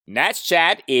Nats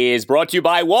Chat is brought to you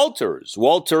by Walters.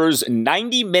 Walters'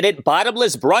 90-minute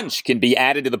bottomless brunch can be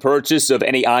added to the purchase of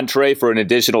any entree for an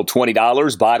additional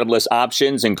 $20. Bottomless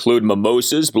options include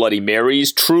mimosas, Bloody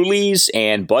Marys, Trulies,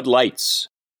 and Bud Lights.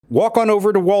 Walk on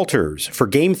over to Walters for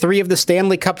Game 3 of the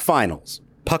Stanley Cup Finals.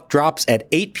 Puck drops at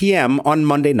 8 p.m. on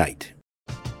Monday night.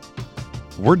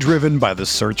 We're driven by the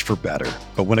search for better.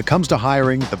 But when it comes to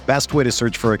hiring, the best way to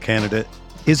search for a candidate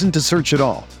isn't to search at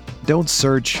all. Don't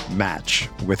search, match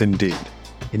with Indeed.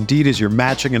 Indeed is your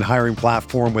matching and hiring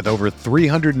platform with over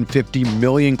 350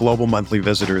 million global monthly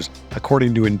visitors,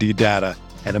 according to Indeed data,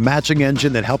 and a matching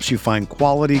engine that helps you find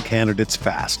quality candidates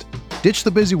fast. Ditch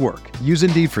the busy work. Use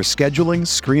Indeed for scheduling,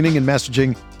 screening, and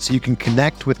messaging so you can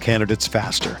connect with candidates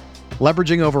faster.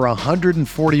 Leveraging over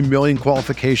 140 million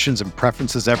qualifications and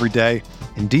preferences every day,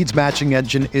 Indeed's matching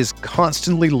engine is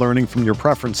constantly learning from your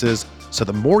preferences, so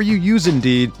the more you use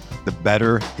Indeed, the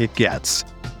better it gets.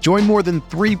 Join more than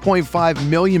 3.5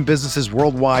 million businesses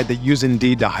worldwide that use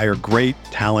Indeed to hire great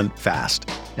talent fast.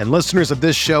 And listeners of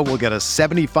this show will get a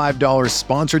 $75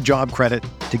 sponsored job credit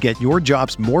to get your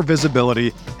jobs more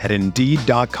visibility at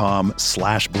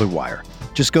Indeed.com/Blue Wire.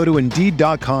 Just go to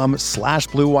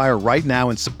Indeed.com/Blue Wire right now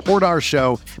and support our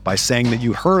show by saying that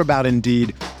you heard about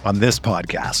Indeed on this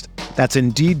podcast. That's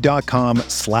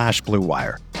Indeed.com/Blue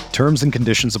Wire. Terms and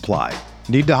conditions apply.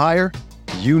 Need to hire?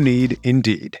 You need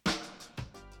Indeed.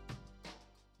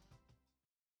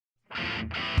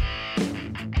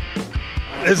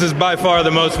 This is by far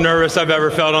the most nervous I've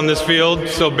ever felt on this field,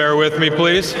 so bear with me,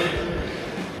 please.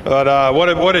 But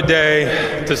what a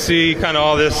day to see kind of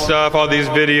all this stuff, all these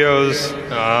videos,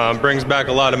 brings back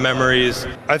a lot of memories.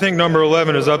 I think number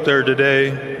 11 is up there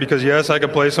today because, yes, I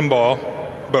could play some ball,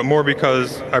 but more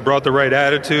because I brought the right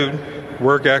attitude,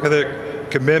 work ethic,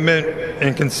 commitment,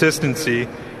 and consistency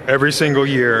every single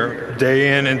year,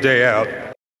 day in and day out.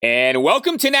 And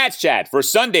welcome to Nats Chat for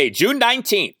Sunday, June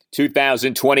 19th,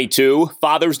 2022,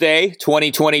 Father's Day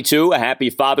 2022. A happy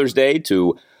Father's Day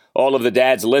to all of the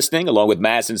dads listening, along with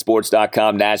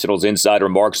MASNsports.com Nationals insider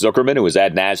Mark Zuckerman, who is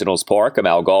at Nationals Park. I'm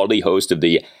Al Galdi, host of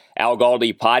the Al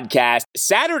Galdi podcast.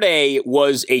 Saturday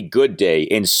was a good day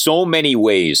in so many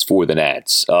ways for the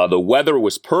Nats. The weather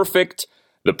was perfect.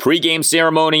 The pregame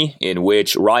ceremony in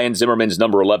which Ryan Zimmerman's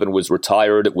number 11 was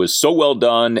retired was so well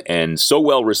done and so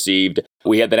well received.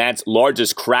 We had the Nats'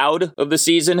 largest crowd of the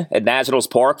season at Nationals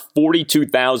Park,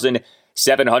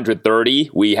 42,730.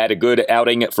 We had a good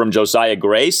outing from Josiah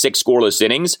Gray, 6 scoreless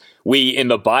innings. We, in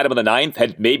the bottom of the ninth,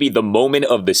 had maybe the moment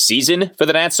of the season for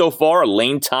the Nats so far.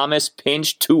 Lane Thomas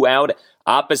pinch, 2 out,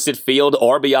 opposite field,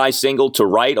 RBI single to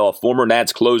right off former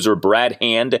Nats closer Brad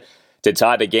Hand to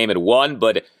tie the game at 1.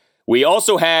 But we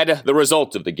also had the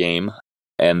result of the game,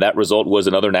 and that result was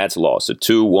another Nats loss, a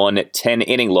 2-1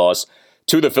 10-inning loss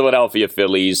to the Philadelphia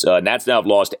Phillies. Nats now have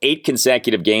lost 8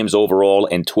 consecutive games overall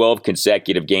and 12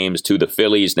 consecutive games to the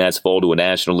Phillies. Nats fall to a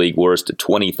National League worst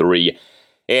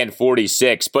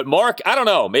 23-46. But Mark, I don't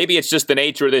know, maybe it's just the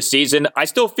nature of this season. I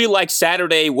still feel like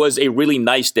Saturday was a really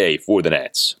nice day for the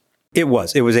Nats. It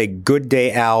was. It was a good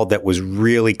day, Al, that was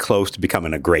really close to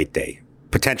becoming a great day.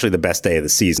 Potentially the best day of the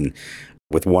season,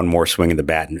 with one more swing of the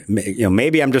bat. And,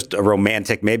 maybe I'm just a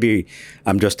romantic. Maybe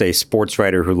I'm just a sports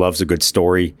writer who loves a good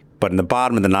story. But in the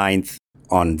bottom of the ninth,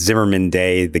 on Zimmerman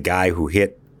Day, the guy who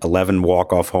hit 11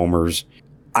 walk-off homers,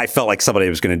 I felt like somebody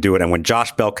was going to do it. And when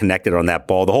Josh Bell connected on that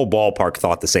ball, the whole ballpark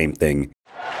thought the same thing.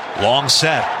 Long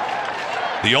set.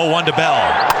 The 0-1 to Bell.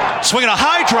 Swinging a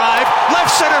high drive,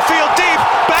 left center field deep.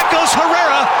 Back goes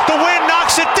Herrera. The wind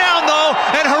knocks it down, though,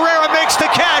 and Herrera makes the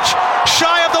catch,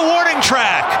 shy of the warning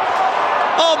track.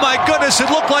 Oh, my goodness, it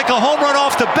looked like a home run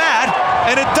off the bat,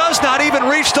 and it does not even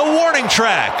reach the warning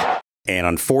track. And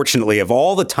unfortunately, of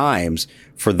all the times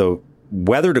for the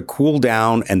weather to cool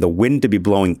down and the wind to be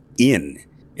blowing in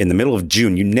the middle of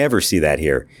June, you never see that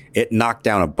here. It knocked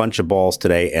down a bunch of balls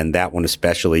today, and that one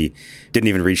especially didn't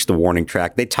even reach the warning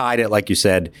track. They tied it, like you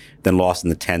said, then lost in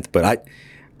the 10th. But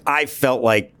I felt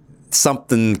like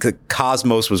something, the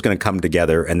cosmos was going to come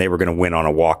together, and they were going to win on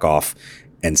a walk-off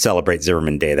and celebrate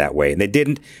Zimmerman Day that way. And they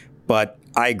didn't, but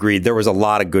I agreed. There was a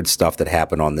lot of good stuff that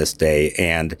happened on this day.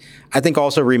 And I think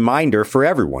also a reminder for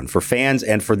everyone, for fans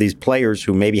and for these players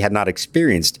who maybe had not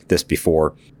experienced this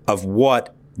before, of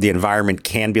what the environment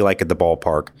can be like at the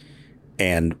ballpark.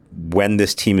 And when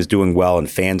this team is doing well and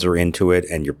fans are into it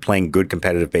and you're playing good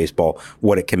competitive baseball,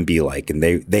 what it can be like. And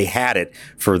they had it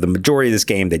for the majority of this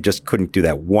game. They just couldn't do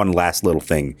that one last little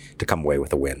thing to come away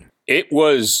with a win. It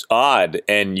was odd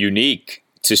and unique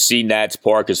to see Nats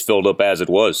Park as filled up as it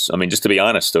was. I mean, just to be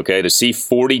honest, okay, to see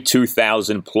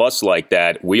 42,000 plus like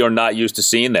that, we are not used to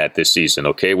seeing that this season,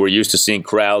 okay? We're used to seeing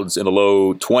crowds in the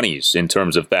low 20s in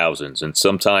terms of thousands, and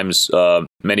sometimes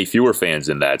many fewer fans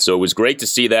than that. So it was great to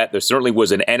see that. There certainly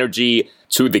was an energy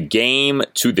to the game,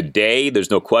 to the day.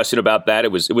 There's no question about that.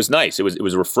 It was nice. It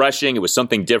was refreshing. It was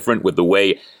something different with the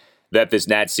way that this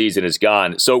Nats season is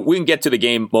gone. So we can get to the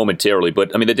game momentarily, but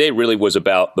I mean, the day really was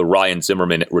about the Ryan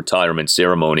Zimmerman retirement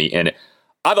ceremony, and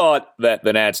I thought that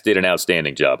the Nats did an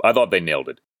outstanding job. I thought they nailed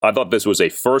it. I thought this was a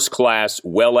first-class,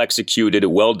 well-executed,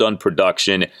 well-done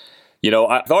production. You know,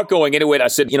 I thought going into it, I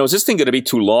said, is this thing going to be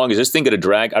too long? Is this thing going to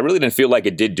drag? I really didn't feel like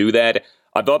it did do that.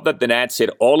 I thought that the Nats hit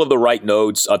all of the right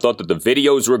notes. I thought that the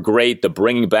videos were great. The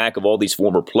bringing back of all these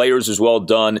former players was well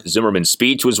done. Zimmerman's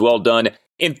speech was well done.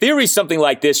 In theory, something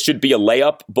like this should be a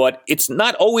layup, but it's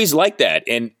not always like that.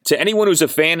 And to anyone who's a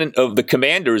fan of the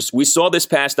Commanders, we saw this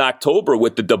past October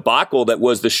with the debacle that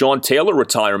was the Sean Taylor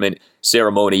retirement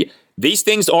ceremony. These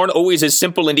things aren't always as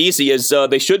simple and easy as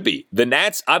they should be. The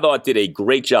Nats, I thought, did a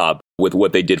great job with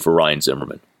what they did for Ryan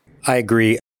Zimmerman. I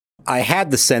agree. I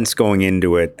had the sense going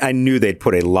into it, I knew they'd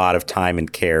put a lot of time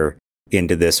and care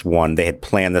into this one. They had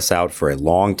planned this out for a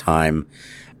long time,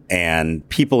 and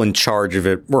people in charge of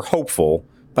it were hopeful,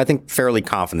 but I think fairly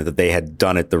confident that they had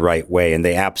done it the right way. And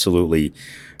they absolutely,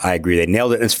 I agree, they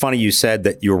nailed it. And it's funny you said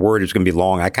that you were worried it was going to be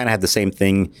long. I kind of had the same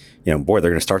thing. They're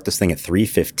going to start this thing at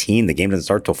 3:15. The game doesn't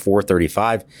start till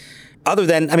 4:35. Other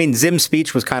than, Zim's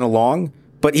speech was kind of long,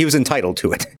 but he was entitled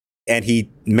to it. And he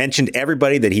mentioned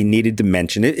everybody that he needed to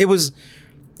mention. It was,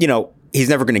 he's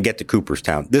never going to get to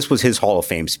Cooperstown. This was his Hall of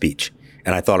Fame speech.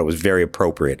 And I thought it was very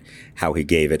appropriate how he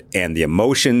gave it. And the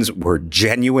emotions were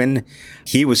genuine.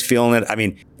 He was feeling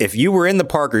it. If you were in the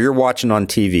park or you're watching on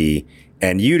TV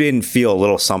and you didn't feel a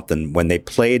little something when they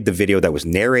played the video that was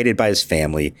narrated by his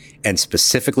family and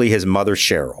specifically his mother,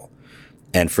 Cheryl.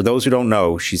 And for those who don't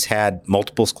know, she's had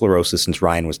multiple sclerosis since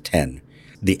Ryan was 10.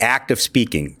 The act of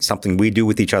speaking, something we do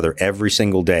with each other every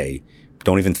single day,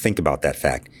 don't even think about that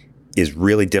fact, is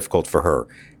really difficult for her.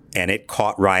 And it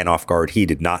caught Ryan off guard. He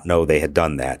did not know they had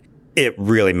done that. It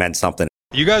really meant something.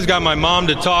 You guys got my mom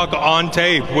to talk on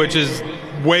tape, which is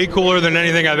way cooler than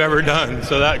anything I've ever done.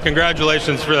 So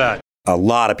congratulations for that. A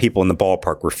lot of people in the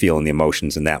ballpark were feeling the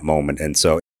emotions in that moment. And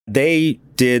so they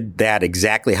did that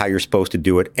exactly how you're supposed to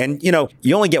do it. And,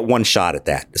 you only get one shot at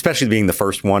that, especially being the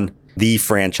first one, the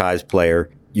franchise player.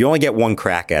 You only get one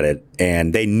crack at it.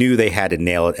 And they knew they had to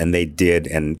nail it, and they did.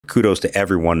 And kudos to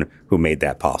everyone who made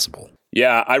that possible.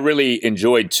 Yeah, I really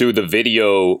enjoyed, too, the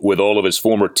video with all of his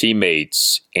former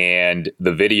teammates. And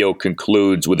the video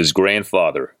concludes with his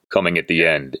grandfather coming at the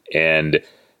end and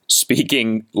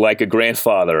speaking like a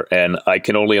grandfather. And I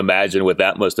can only imagine what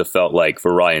that must have felt like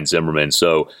for Ryan Zimmerman.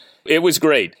 So it was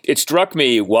great. It struck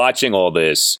me watching all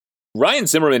this. Ryan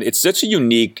Zimmerman, it's such a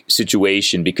unique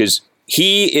situation because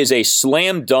he is a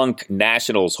slam dunk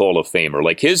Nationals Hall of Famer.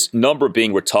 Like, his number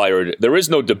being retired, there is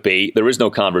no debate, there is no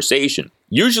conversation.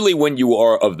 Usually when you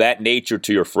are of that nature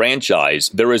to your franchise,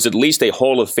 there is at least a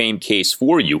Hall of Fame case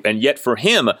for you. And yet for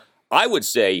him, I would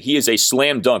say he is a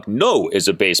slam dunk no as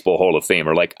a baseball Hall of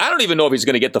Famer. Like, I don't even know if he's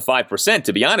going to get the 5%,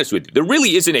 to be honest with you. There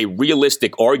really isn't a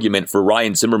realistic argument for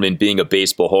Ryan Zimmerman being a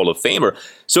baseball Hall of Famer.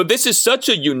 So this is such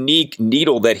a unique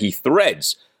needle that he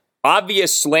threads.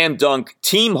 Obvious slam dunk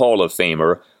team Hall of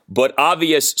Famer, but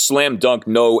obvious slam dunk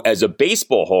no as a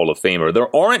baseball Hall of Famer.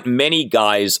 There aren't many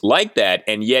guys like that,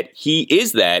 and yet he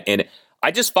is that. And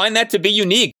I just find that to be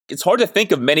unique. It's hard to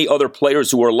think of many other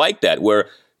players who are like that, where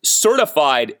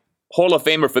certified Hall of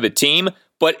Famer for the team,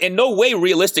 but in no way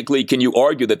realistically can you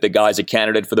argue that the guy's a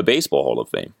candidate for the Baseball Hall of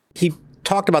Fame. He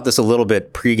talked about this a little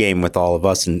bit pregame with all of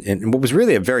us, and what was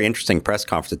really a very interesting press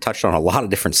conference. It touched on a lot of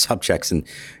different subjects, and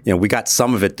we got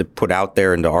some of it to put out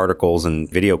there into articles and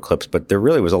video clips, but there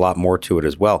really was a lot more to it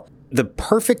as well. The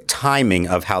perfect timing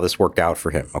of how this worked out for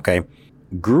him, okay?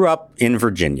 Grew up in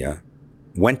Virginia,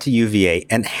 went to UVA,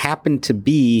 and happened to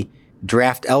be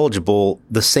draft eligible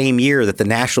the same year that the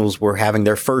Nationals were having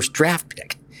their first draft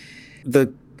pick.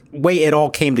 The way it all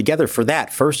came together for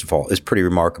that, first of all, is pretty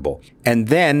remarkable. And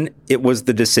then it was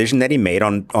the decision that he made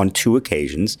on two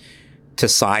occasions to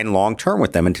sign long-term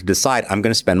with them and to decide, I'm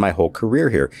going to spend my whole career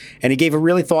here. And he gave a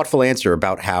really thoughtful answer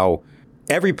about how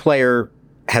every player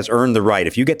has earned the right.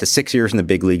 If you get to 6 years in the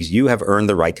big leagues, you have earned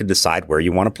the right to decide where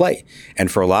you want to play.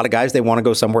 And for a lot of guys, they want to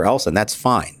go somewhere else, and that's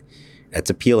fine.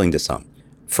 That's appealing to some.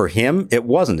 For him, it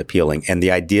wasn't appealing. And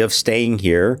the idea of staying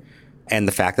here and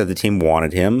the fact that the team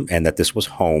wanted him and that this was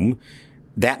home,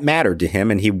 that mattered to him,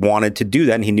 and he wanted to do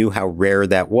that, and he knew how rare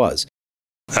that was.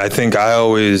 I think I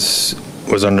always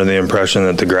was under the impression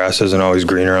that the grass isn't always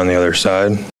greener on the other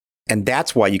side. And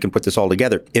that's why you can put this all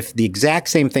together. If the exact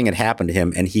same thing had happened to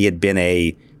him and he had been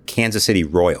a Kansas City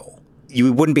Royal,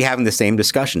 you wouldn't be having the same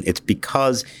discussion. It's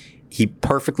because he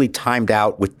perfectly timed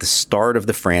out with the start of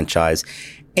the franchise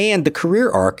and the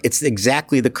career arc. It's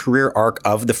exactly the career arc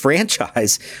of the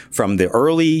franchise, from the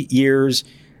early years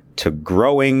to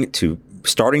growing to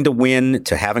starting to win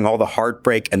to having all the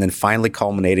heartbreak and then finally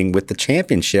culminating with the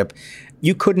championship.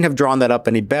 You couldn't have drawn that up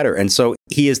any better. And so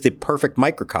he is the perfect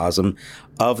microcosm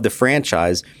of the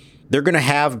franchise. They're going to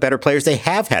have better players. They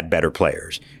have had better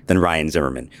players than Ryan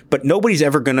Zimmerman, but nobody's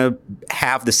ever going to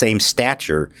have the same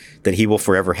stature that he will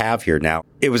forever have here now.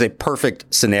 It was a perfect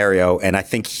scenario, and I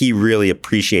think he really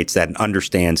appreciates that and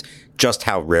understands just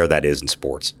how rare that is in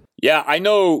sports. Yeah, I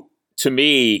know. To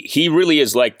me, he really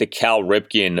is like the Cal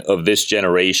Ripken of this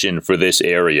generation for this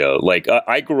area. Like,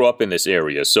 I grew up in this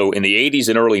area. So in the 80s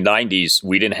and early 90s,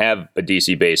 we didn't have a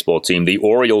DC baseball team. The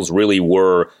Orioles really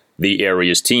were the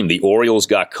area's team. The Orioles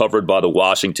got covered by the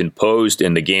Washington Post,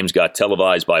 and the games got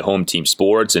televised by Home Team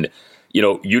Sports. And, you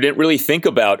know, you didn't really think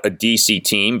about a DC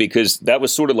team because that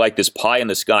was sort of like this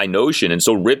pie-in-the-sky notion. And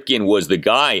so Ripken was the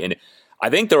guy. And I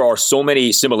think there are so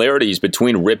many similarities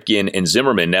between Ripken and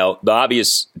Zimmerman. Now, the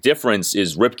obvious difference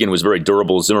is Ripken was very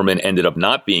durable. Zimmerman ended up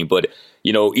not being. But,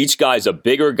 you know, each guy's a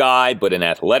bigger guy, but an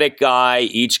athletic guy.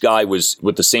 Each guy was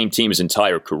with the same team his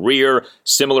entire career.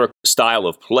 Similar style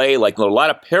of play. Like, a lot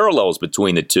of parallels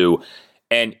between the two.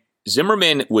 And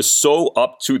Zimmerman was so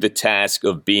up to the task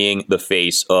of being the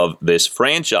face of this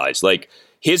franchise. Like,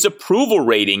 his approval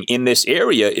rating in this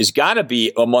area is got to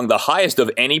be among the highest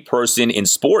of any person in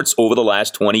sports over the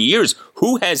last 20 years.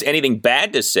 Who has anything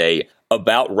bad to say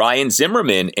about Ryan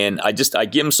Zimmerman? And I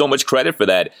give him so much credit for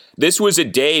that. This was a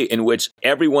day in which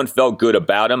everyone felt good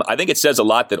about him. I think it says a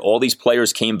lot that all these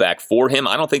players came back for him.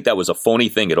 I don't think that was a phony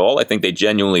thing at all. I think they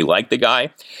genuinely liked the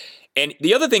guy. And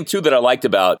the other thing, too, that I liked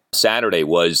about Saturday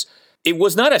was it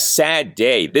was not a sad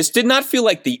day. This did not feel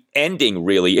like the ending,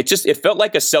 really. It felt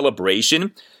like a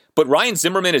celebration. But Ryan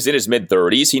Zimmerman is in his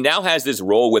mid-30s. He now has this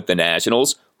role with the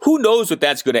Nationals. Who knows what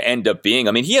that's going to end up being?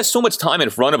 I mean, he has so much time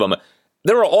in front of him.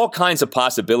 There are all kinds of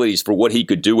possibilities for what he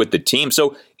could do with the team.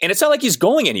 So, and it's not like he's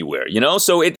going anywhere, you know?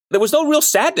 So there was no real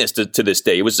sadness to this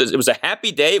day. It was a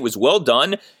happy day. It was well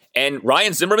done. And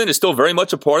Ryan Zimmerman is still very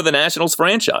much a part of the Nationals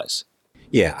franchise.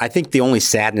 Yeah, I think the only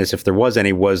sadness, if there was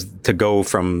any, was to go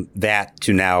from that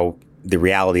to now the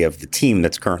reality of the team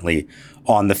that's currently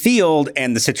on the field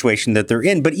and the situation that they're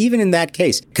in. But even in that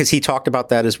case, because he talked about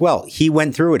that as well, he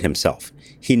went through it himself.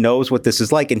 He knows what this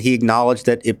is like, and he acknowledged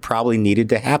that it probably needed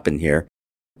to happen here.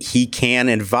 He can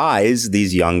advise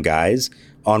these young guys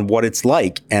on what it's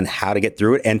like and how to get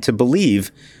through it and to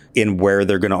believe in where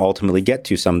they're going to ultimately get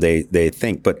to someday, they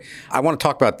think. But I want to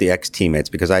talk about the ex-teammates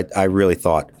because I really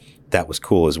thought that was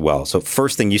cool as well. So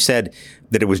first thing, you said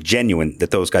that it was genuine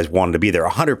that those guys wanted to be there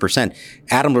 100%.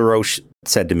 Adam LaRoche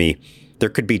said to me, there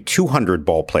could be 200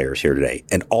 ball players here today,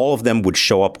 and all of them would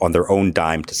show up on their own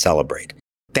dime to celebrate.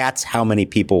 That's how many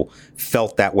people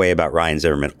felt that way about Ryan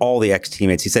Zimmerman. All the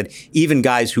ex-teammates. He said even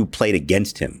guys who played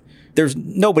against him. There's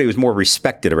nobody was more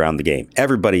respected around the game.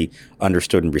 Everybody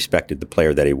understood and respected the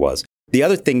player that he was. The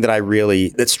other thing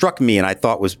that struck me and I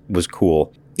thought was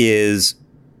cool is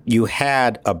you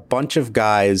had a bunch of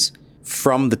guys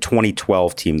from the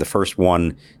 2012 team, the first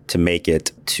one to make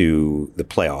it to the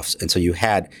playoffs. And so you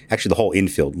had actually the whole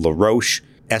infield, LaRoche,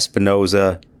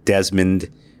 Espinoza, Desmond,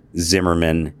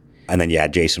 Zimmerman, and then you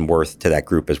had Jason Worth to that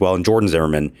group as well, and Jordan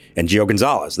Zimmerman and Gio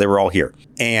Gonzalez. They were all here.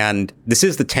 And this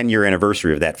is the 10-year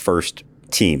anniversary of that first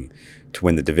team to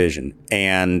win the division.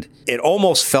 And it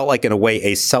almost felt like, in a way,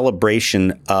 a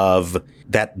celebration of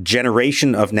that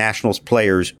generation of Nationals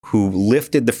players who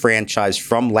lifted the franchise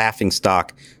from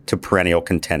laughingstock to perennial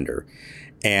contender.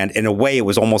 And in a way, it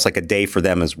was almost like a day for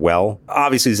them as well.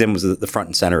 Obviously, Zim was the front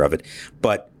and center of it,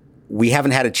 but we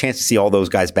haven't had a chance to see all those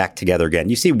guys back together again.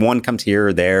 You see one comes here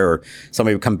or there, or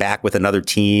somebody will come back with another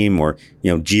team, or,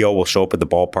 you know, Gio will show up at the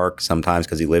ballpark sometimes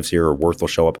because he lives here, or Worth will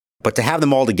show up. But to have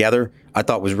them all together, I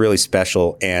thought was really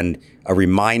special and a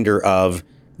reminder of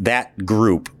that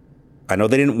group. I know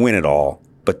they didn't win it all,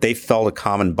 but they felt a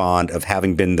common bond of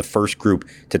having been the first group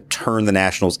to turn the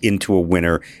Nationals into a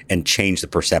winner and change the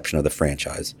perception of the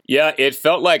franchise. Yeah, it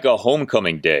felt like a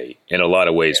homecoming day in a lot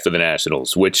of ways for the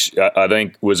Nationals, which I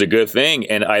think was a good thing.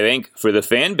 And I think for the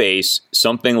fan base,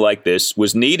 something like this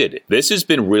was needed. This has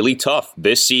been really tough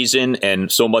this season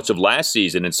and so much of last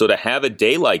season. And so to have a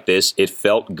day like this, it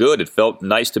felt good. It felt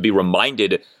nice to be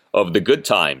reminded of the good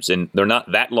times. And they're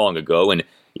not that long ago. And,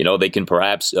 you know, they can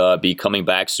perhaps be coming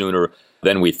back sooner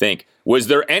than we think. Was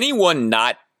there anyone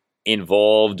not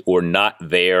involved or not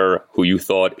there who you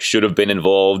thought should have been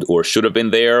involved or should have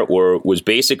been there, or was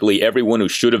basically everyone who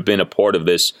should have been a part of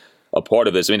this a part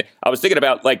of this? I mean, I was thinking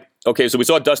about, like, okay, so we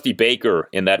saw Dusty Baker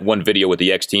in that one video with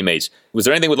the ex-teammates. Was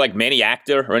there anything with, like, Manny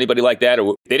Actor or anybody like that?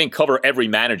 Or they didn't cover every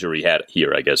manager he had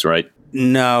here, I guess, right?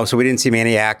 No, so we didn't see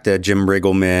Manny Acta, Jim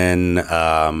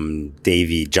Riggleman,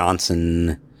 Davey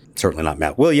Johnson, certainly not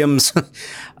Matt Williams.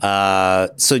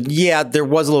 So, yeah, there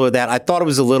was a little of that. I thought it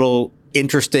was a little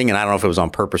interesting, and I don't know if it was on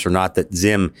purpose or not, that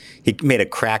Zim, he made a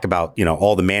crack about,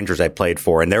 all the managers I played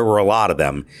for, and there were a lot of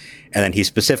them. And then he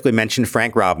specifically mentioned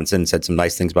Frank Robinson, said some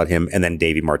nice things about him, and then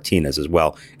Davey Martinez as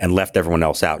well, and left everyone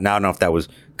else out. Now, I don't know if that was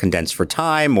condensed for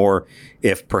time or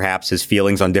if perhaps his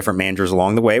feelings on different managers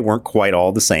along the way weren't quite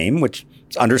all the same, which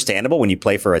is understandable when you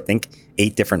play for, I think,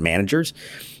 8 different managers.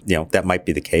 That might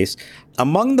be the case.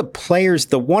 Among the players,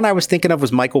 the one I was thinking of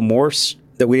was Michael Morse,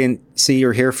 that we didn't see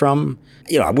or hear from.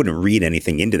 I wouldn't read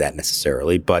anything into that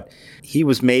necessarily, but he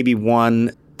was maybe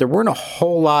one. There weren't a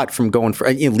whole lot from going for,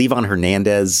 Levon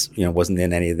Hernandez, wasn't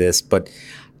in any of this, but,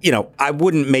 I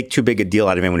wouldn't make too big a deal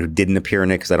out of anyone who didn't appear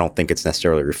in it, because I don't think it's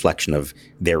necessarily a reflection of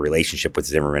their relationship with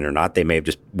Zimmerman or not. They may have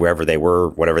just, wherever they were,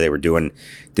 whatever they were doing,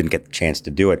 didn't get the chance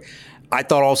to do it. I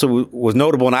thought also was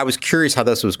notable, and I was curious how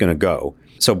this was going to go.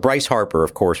 So Bryce Harper,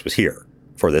 of course, was here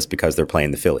for this because they're playing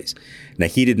the Phillies. Now,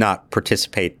 he did not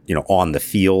participate, on the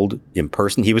field in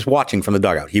person. He was watching from the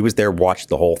dugout. He was there, watched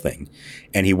the whole thing,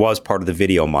 and he was part of the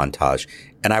video montage.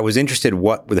 And I was interested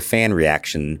what with the fan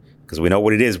reaction, because we know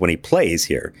what it is when he plays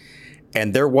here.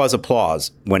 And there was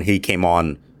applause when he came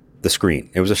on the screen.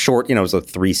 It was a short, it was a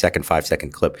 3-second,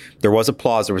 5-second clip. There was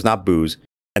applause. There was not boos.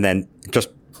 And then just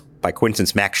by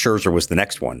coincidence, Max Scherzer was the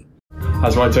next one. I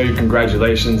just want to tell you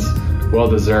congratulations.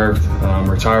 Well-deserved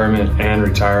retirement and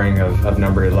retiring of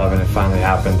number 11. It finally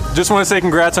happened. Just want to say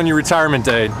congrats on your retirement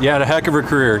day. You had a heck of a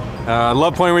career. I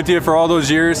love playing with you for all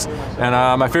those years. And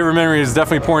my favorite memory is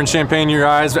definitely pouring champagne in your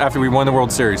eyes after we won the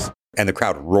World Series. And the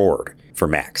crowd roared for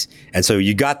Max. And so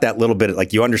you got that little bit,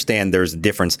 like, you understand there's a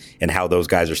difference in how those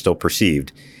guys are still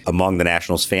perceived among the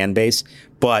Nationals fan base.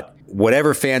 But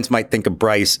whatever fans might think of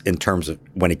Bryce in terms of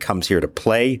when he comes here to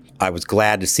play, I was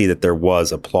glad to see that there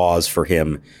was applause for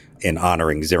him in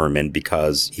honoring Zimmerman,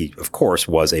 because he, of course,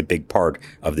 was a big part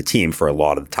of the team for a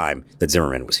lot of the time that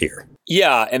Zimmerman was here.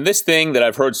 Yeah, and this thing that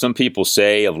I've heard some people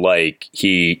say of, like,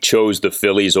 he chose the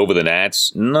Phillies over the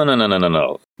Nats.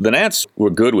 No. The Nats were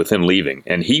good with him leaving,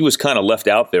 and he was kind of left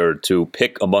out there to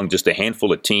pick among just a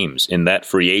handful of teams in that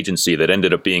free agency that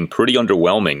ended up being pretty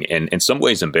underwhelming and in some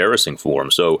ways embarrassing for him.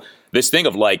 So this thing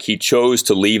of, like, he chose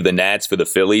to leave the Nats for the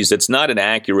Phillies, it's not an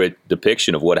accurate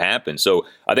depiction of what happened. So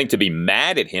I think to be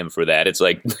mad at him for that, it's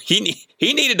like he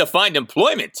needed to find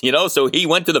employment, so he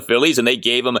went to the Phillies and they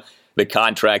gave him the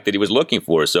contract that he was looking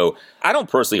for. So I don't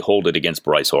personally hold it against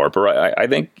Bryce Harper. I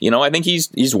think, I think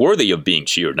he's worthy of being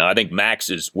cheered. Now, I think Max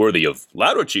is worthy of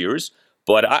louder cheers,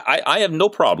 but I have no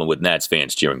problem with Nats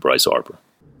fans cheering Bryce Harper.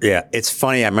 Yeah, it's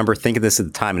funny. I remember thinking this at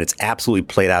the time, and it's absolutely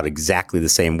played out exactly the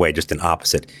same way, just an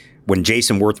opposite. When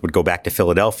Jason Worth would go back to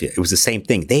Philadelphia, it was the same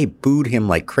thing. They booed him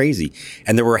like crazy.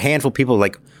 And there were a handful of people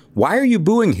like, why are you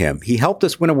booing him? He helped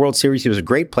us win a World Series. He was a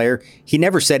great player. He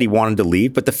never said he wanted to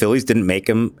leave, but the Phillies didn't make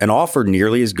him an offer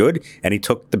nearly as good, and he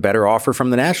took the better offer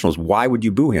from the Nationals. Why would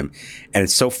you boo him? And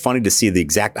it's so funny to see the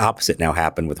exact opposite now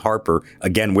happen with Harper,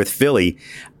 again with Philly.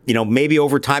 Maybe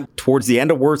over time, towards the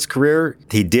end of Worth's career,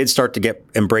 he did start to get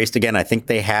embraced again. I think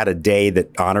they had a day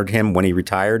that honored him when he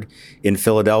retired in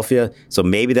Philadelphia. So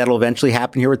maybe that'll eventually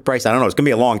happen here with Bryce. I don't know. It's going to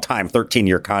be a long time,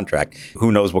 13-year contract.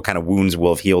 Who knows what kind of wounds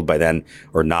will have healed by then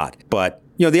or not. But,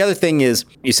 the other thing is,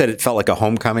 you said it felt like a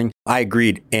homecoming. I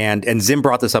agreed. And Zim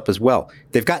brought this up as well.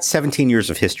 They've got 17 years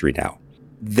of history now.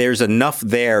 There's enough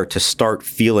there to start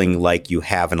feeling like you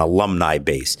have an alumni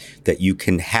base, that you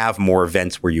can have more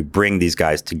events where you bring these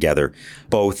guys together,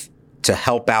 both to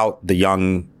help out the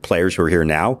young players who are here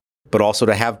now, but also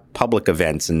to have public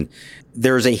events. And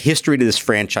there's a history to this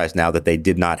franchise now that they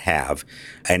did not have.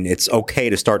 And it's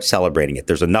okay to start celebrating it.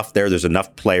 There's enough there. There's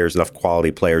enough players, enough quality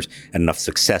players, and enough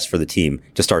success for the team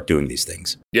to start doing these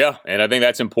things. Yeah, and I think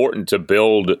that's important to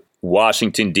build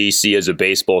Washington, D.C. as a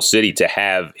baseball city, to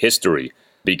have history.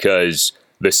 Because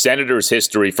the Senators'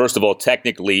 history, first of all,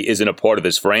 technically isn't a part of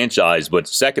this franchise, but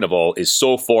second of all, is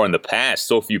so far in the past,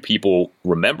 so few people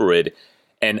remember it.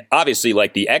 And obviously,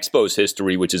 like the Expos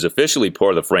history, which is officially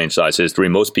part of the franchise history,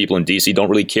 most people in D.C.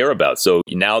 don't really care about. So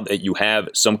now that you have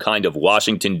some kind of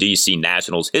Washington, D.C.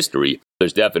 Nationals history,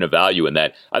 there's definite value in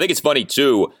that. I think it's funny,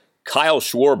 too, Kyle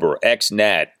Schwarber,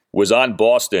 ex-Nat, was on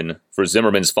Boston for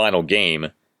Zimmerman's final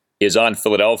game. is on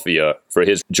Philadelphia for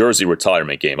his jersey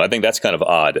retirement game. I think that's kind of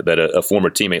odd that a former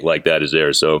teammate like that is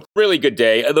there. So really good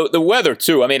day. The weather,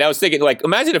 too. I mean, I was thinking, like,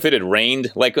 imagine if it had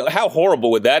rained. Like, how horrible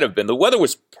would that have been? The weather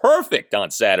was perfect on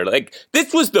Saturday. Like,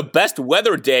 this was the best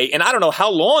weather day in I don't know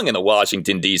how long in the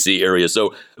Washington, D.C. area.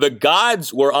 So the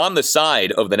gods were on the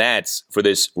side of the Nats for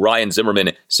this Ryan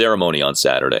Zimmerman ceremony on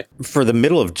Saturday. For the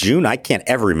middle of June, I can't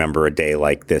ever remember a day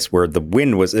like this where the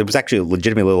wind was actually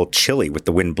legitimately a little chilly with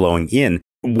the wind blowing in.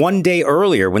 One day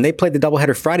earlier, when they played the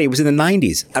doubleheader Friday, it was in the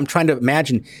 90s. I'm trying to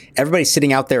imagine everybody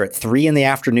sitting out there at 3 in the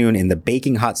afternoon in the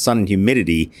baking hot sun and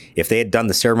humidity. If they had done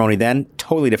the ceremony then,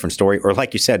 totally different story. Or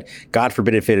like you said, God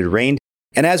forbid if it had rained.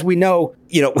 And as we know,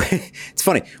 it's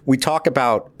funny. We talk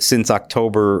about since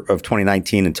October of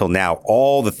 2019 until now,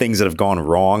 all the things that have gone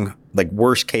wrong, like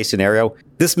worst case scenario.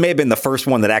 This may have been the first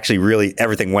one that actually really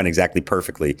everything went exactly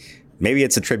perfectly. Maybe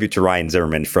it's a tribute to Ryan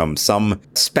Zimmerman from some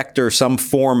specter, some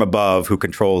form above who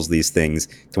controls these things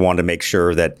to want to make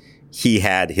sure that he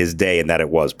had his day and that it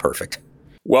was perfect.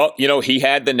 Well, he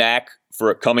had the knack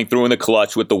for coming through in the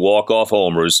clutch with the walk-off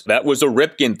homers. That was a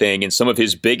Ripken thing. In some of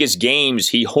his biggest games,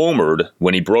 he homered.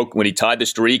 When he tied the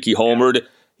streak, he homered.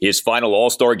 His final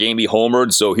All-Star game, he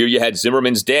homered. So here you had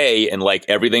Zimmerman's day, and like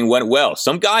everything went well.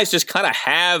 Some guys just kind of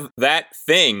have that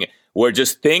thing where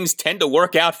just things tend to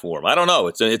work out for him. I don't know.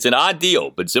 It's an odd deal,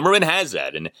 but Zimmerman has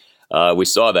that, and we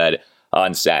saw that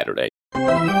on Saturday.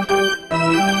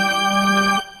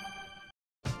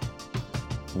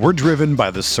 We're driven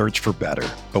by the search for better.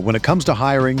 But when it comes to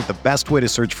hiring, the best way to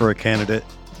search for a candidate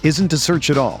isn't to search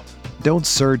at all. Don't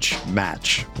search,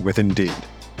 match with Indeed.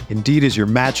 Indeed is your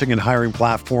matching and hiring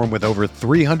platform with over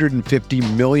 350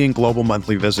 million global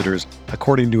monthly visitors,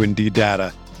 according to Indeed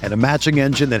data, and a matching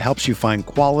engine that helps you find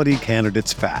quality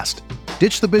candidates fast.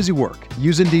 Ditch the busy work.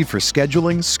 Use Indeed for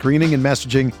scheduling, screening, and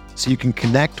messaging so you can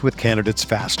connect with candidates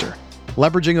faster.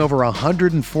 Leveraging over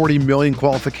 140 million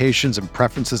qualifications and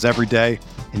preferences every day,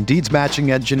 Indeed's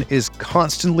matching engine is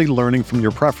constantly learning from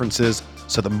your preferences,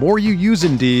 so the more you use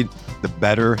Indeed, the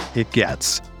better it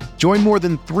gets. Join more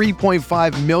than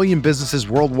 3.5 million businesses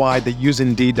worldwide that use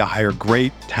Indeed to hire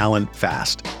great talent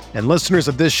fast. And listeners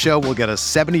of this show will get a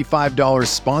 $75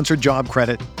 sponsored job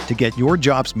credit to get your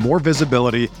jobs more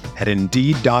visibility at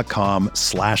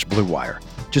Indeed.com/Blue Wire.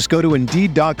 Just go to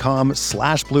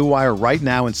Indeed.com/Blue Wire right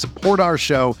now and support our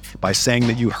show by saying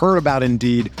that you heard about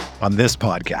Indeed on this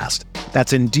podcast.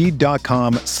 That's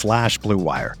Indeed.com/Blue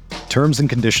Wire. Terms and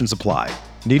conditions apply.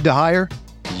 Need to hire?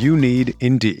 You need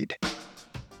Indeed.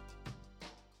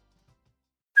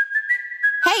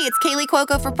 Hey, it's Kaylee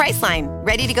Cuoco for Priceline.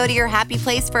 Ready to go to your happy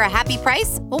place for a happy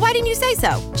price? Well, why didn't you say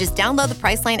so? Just download the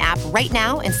Priceline app right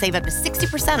now and save up to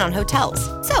 60% on hotels.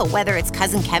 So whether it's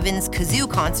Cousin Kevin's Kazoo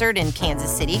Concert in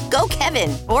Kansas City, go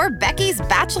Kevin, or Becky's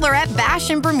Bachelorette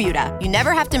Bash in Bermuda, you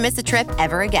never have to miss a trip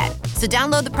ever again. So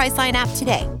download the Priceline app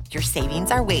today. Your savings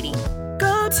are waiting.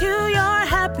 Go to your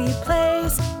happy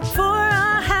place for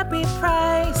a happy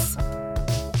price.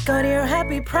 Go to your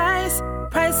happy price,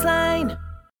 Priceline.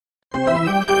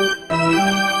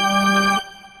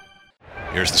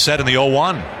 Here's the set in the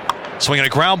 0-1. Swinging a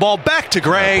ground ball back to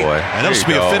Gray. Oh, and this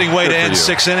will be a fitting way to end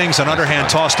 6 innings. An underhand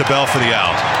toss to Bell for the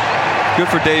out. Good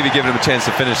for Davey giving him a chance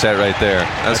to finish that right there.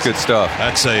 That's good stuff.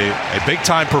 That's a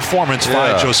big-time performance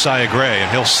by Josiah Gray, and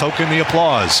he'll soak in the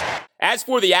applause. As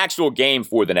for the actual game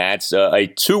for the Nats, a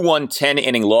 2-1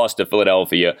 10-inning loss to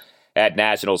Philadelphia at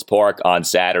Nationals Park on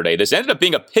Saturday. This ended up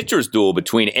being a pitcher's duel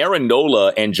between Aaron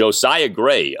Nola and Josiah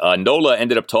Gray. Nola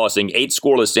ended up tossing 8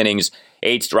 scoreless innings,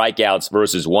 8 strikeouts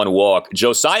versus 1 walk.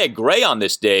 Josiah Gray on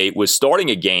this day was starting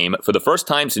a game for the first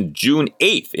time since June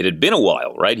 8th. It had been a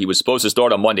while, right? He was supposed to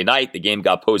start on Monday night. The game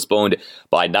got postponed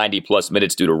by 90-plus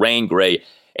minutes due to rain. Gray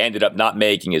ended up not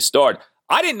making his start.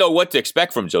 I didn't know what to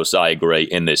expect from Josiah Gray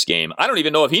in this game. I don't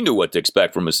even know if he knew what to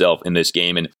expect from himself in this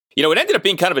game. And it ended up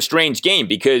being kind of a strange game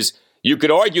because you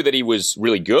could argue that he was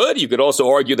really good. You could also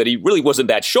argue that he really wasn't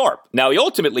that sharp. Now, he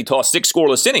ultimately tossed 6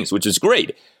 scoreless innings, which is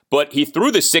great. But he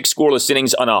threw the 6 scoreless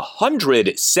innings on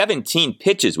 117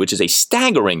 pitches, which is a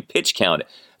staggering pitch count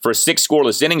for 6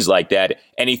 scoreless innings like that.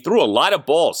 And he threw a lot of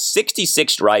balls,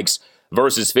 66 strikes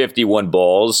versus 51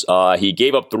 balls. He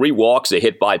gave up 3 walks, a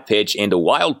hit by pitch, and a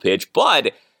wild pitch.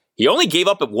 But he only gave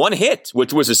up 1 hit,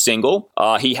 which was a single.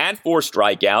 He had 4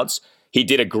 strikeouts. He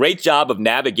did a great job of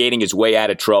navigating his way out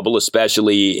of trouble,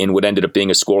 especially in what ended up being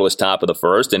a scoreless top of the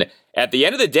first. And at the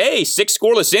end of the day, 6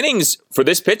 scoreless innings for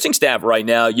this pitching staff right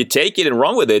now, you take it and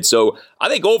run with it. So I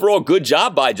think overall good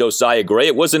job by Josiah Gray.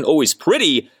 It wasn't always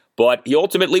pretty, but he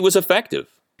ultimately was effective.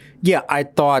 Yeah, I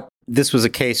thought this was a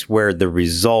case where the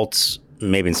results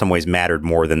maybe in some ways mattered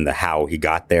more than the how he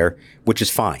got there, which is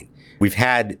fine. We've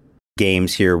had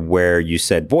games here where you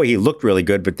said, boy, he looked really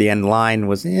good, but the end line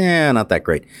was, not that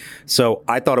great. So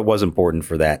I thought it was important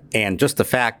for that. And just the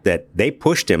fact that they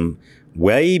pushed him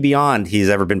way beyond he's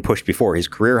ever been pushed before. His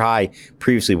career high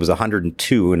previously was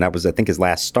 102, and that was, I think, his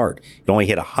last start. He only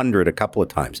hit 100 a couple of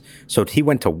times. So he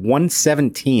went to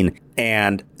 117,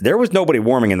 and there was nobody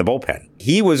warming in the bullpen.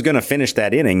 He was going to finish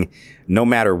that inning no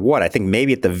matter what. I think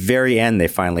maybe at the very end they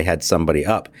finally had somebody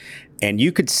up. And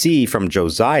you could see from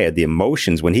Josiah the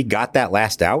emotions when he got that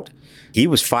last out. He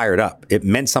was fired up. It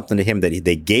meant something to him that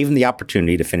they gave him the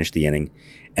opportunity to finish the inning,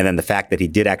 and then the fact that he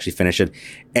did actually finish it.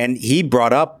 And he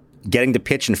brought up getting to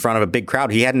pitch in front of a big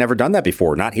crowd. He had never done that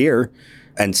before, not here.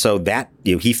 And so that,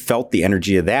 he felt the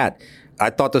energy of that. I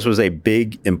thought this was a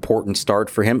big, important start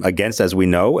for him against, as we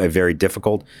know, a very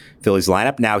difficult Phillies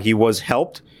lineup. Now, he was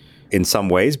helped in some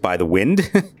ways by the wind.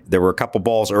 There were a couple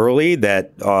balls early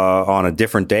that on a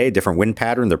different day, different wind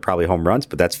pattern, they're probably home runs,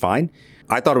 but that's fine.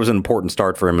 I thought it was an important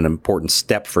start for him, an important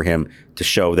step for him to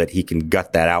show that he can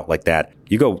gut that out like that.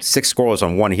 You go 6 scoreless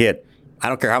on one hit, I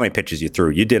don't care how many pitches you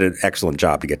threw. You did an excellent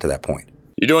job to get to that point.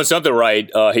 You're doing something right.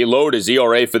 He lowered his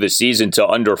ERA for the season to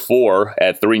under 4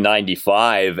 at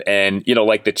 3.95. And,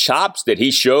 like the chops that he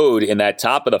showed in that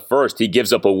top of the first, he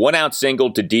gives up a 1-out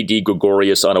single to Didi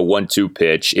Gregorius on a 1-2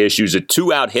 pitch, issues a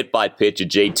 2-out hit by pitch at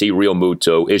JT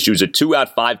Realmuto, issues a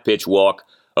 2-out 5-pitch walk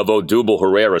of Odubel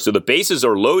Herrera. So the bases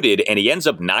are loaded, and he ends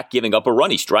up not giving up a run.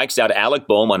 He strikes out Alec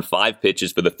Boehm on 5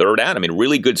 pitches for the 3rd out. I mean,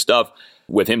 really good stuff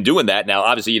with him doing that. Now,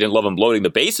 obviously, you didn't love him loading the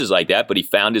bases like that, but he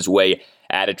found his way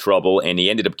out of trouble, and he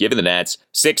ended up giving the Nats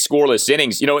 6 scoreless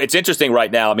innings. It's interesting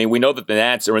right now. I mean, we know that the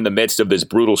Nats are in the midst of this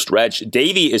brutal stretch.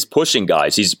 Davey is pushing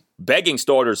guys. He's begging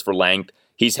starters for length.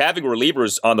 He's having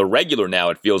relievers on the regular now,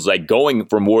 it feels like, going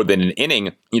for more than an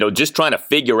inning, just trying to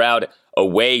figure out a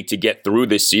way to get through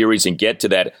this series and get to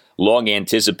that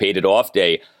long-anticipated off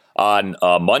day on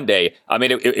Monday. I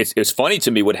mean, it's funny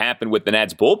to me what happened with the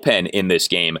Nats bullpen in this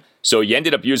game. So you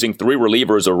ended up using 3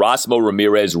 relievers, Erasmo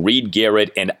Ramirez, Reed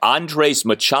Garrett, and Andres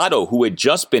Machado, who had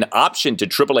just been optioned to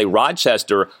AAA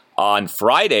Rochester on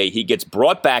Friday. He gets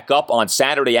brought back up on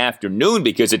Saturday afternoon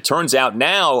because it turns out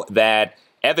now that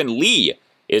Evan Lee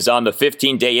is on the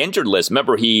 15-day injured list.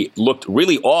 Remember, he looked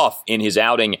really off in his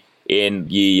outing in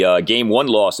the Game 1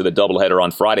 loss of the doubleheader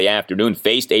on Friday afternoon,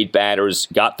 faced 8 batters,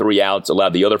 got 3 outs,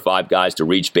 allowed the other 5 guys to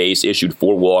reach base, issued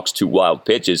 4 walks, 2 wild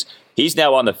pitches. He's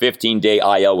now on the 15-day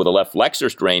IL with a left flexor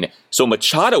strain, so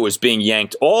Machado is being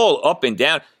yanked all up and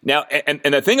down. Now,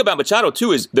 and the thing about Machado,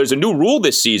 too, is there's a new rule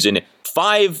this season.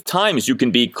 5 times you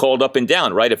can be called up and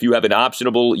down, right, if you have an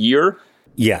optionable year?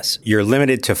 Yes, you're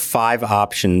limited to 5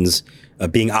 options,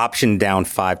 being optioned down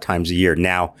 5 times a year.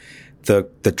 Now,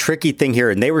 the tricky thing here,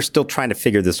 and they were still trying to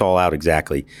figure this all out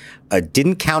exactly,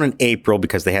 didn't count in April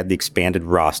because they had the expanded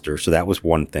roster, so that was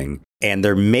one thing. And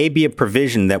there may be a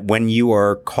provision that when you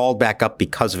are called back up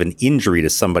because of an injury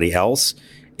to somebody else,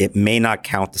 it may not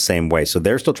count the same way. So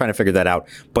they're still trying to figure that out.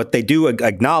 But they do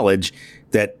acknowledge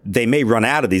that they may run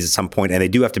out of these at some point, and they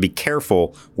do have to be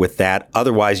careful with that.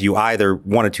 Otherwise, you either,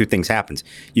 one of 2 things happens.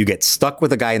 You get stuck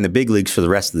with a guy in the big leagues for the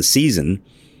rest of the season,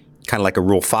 kind of like a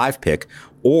Rule 5 pick,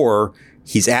 or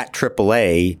he's at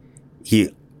AAA, he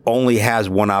only has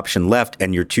 1 option left,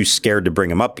 and you're too scared to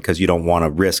bring him up because you don't want to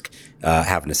risk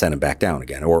having to send him back down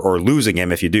again, or losing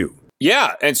him if you do.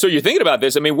 Yeah, and so you're thinking about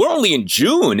this. I mean, we're only in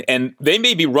June, and they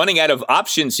may be running out of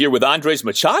options here with Andres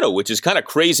Machado, which is kind of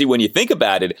crazy when you think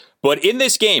about it. But in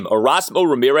this game, Erasmo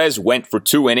Ramirez went for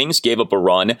 2 innings, gave up a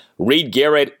run. Reed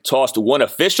Garrett tossed 1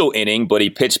 official inning, but he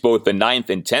pitched both the 9th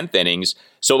and 10th innings.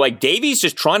 So, Davey's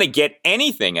just trying to get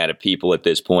anything out of people at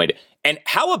this point. And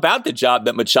how about the job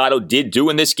that Machado did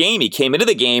do in this game? He came into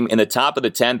the game in the top of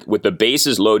the 10th with the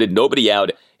bases loaded, nobody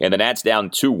out, and the Nats down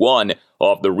 2-1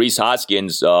 off the Rhys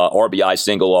Hoskins RBI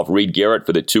single off Reed Garrett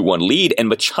for the 2-1 lead. And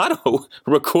Machado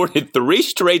recorded 3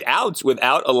 straight outs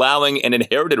without allowing an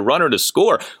inherited runner to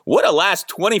score. What a last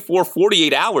 24,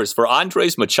 48 hours for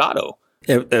Andres Machado.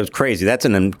 It was crazy. That's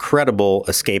an incredible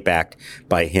escape act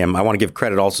by him. I want to give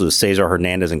credit also to Cesar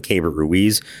Hernandez and Keibert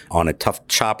Ruiz on a tough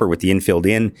chopper with the infield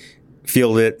in.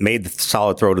 Fielded it, made the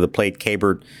solid throw to the plate.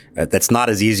 Keibert, that's not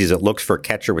as easy as it looks for a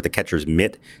catcher with the catcher's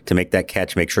mitt to make that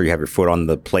catch. Make sure you have your foot on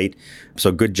the plate.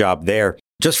 So good job there.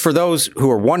 Just for those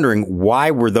who are wondering, why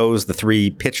were those the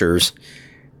 3 pitchers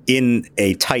in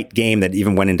a tight game that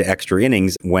even went into extra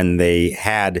innings when they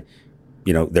had,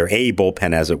 their A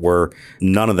bullpen, as it were,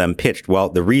 none of them pitched? Well,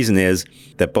 the reason is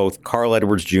that both Carl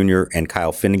Edwards Jr. and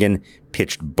Kyle Finnegan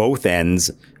pitched both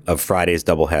ends of Friday's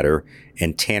doubleheader,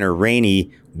 and Tanner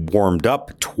Rainey warmed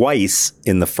up twice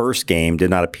in the first game, did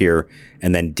not appear,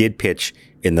 and then did pitch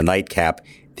in the nightcap.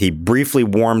 He briefly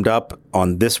warmed up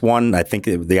on this one. I think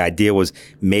the idea was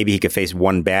maybe he could face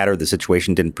one batter. The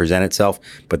situation didn't present itself,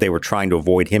 but they were trying to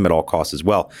avoid him at all costs as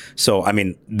well. So, I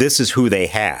mean, this is who they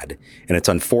had. And it's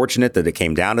unfortunate that it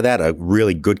came down to that. A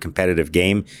really good competitive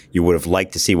game. You would have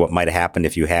liked to see what might have happened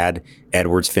if you had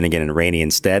Edwards, Finnegan, and Rainey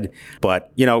instead.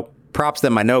 But, props to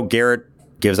them. I know Garrett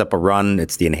gives up a run.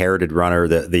 It's the inherited runner,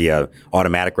 the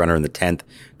automatic runner in the 10th.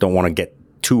 Don't want to get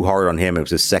too hard on him. It was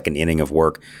his second inning of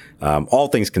work. All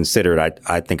things considered,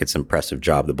 I think it's an impressive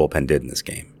job the bullpen did in this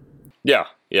game. Yeah.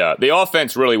 The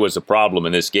offense really was a problem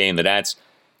in this game. That's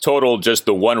total just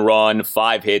the 1 run,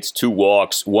 5 hits, 2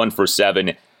 walks, 1 for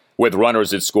 7 with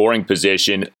runners at scoring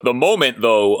position. The moment,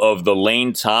 though, of the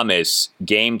Lane Thomas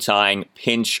game-tying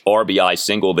pinch RBI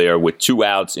single there with 2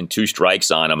 outs and 2 strikes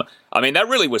on him, I mean, that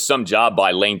really was some job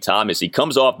by Lane Thomas. He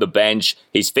comes off the bench.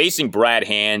 He's facing Brad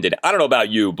Hand. And I don't know about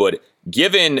you, but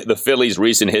given the Phillies'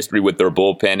 recent history with their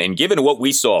bullpen and given what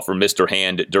we saw from Mr.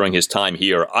 Hand during his time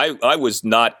here, I was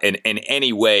not in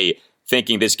any way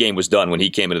thinking this game was done when he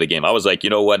came into the game. I was like, you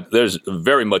know what? There's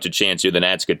very much a chance here the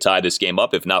Nats could tie this game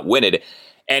up, if not win it.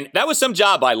 And that was some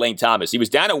job by Lane Thomas. He was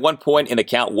down at one point in the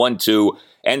count 1-2,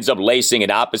 ends up lacing an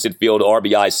opposite field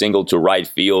RBI single to right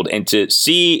field. And to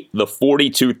see the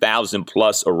 42,000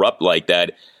 plus erupt like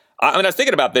that, I mean, I was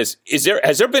thinking about this.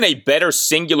 Has there been a better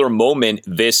singular moment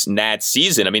this Nats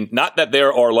season? I mean, not that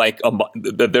there are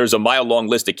that there's a mile-long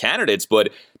list of candidates, but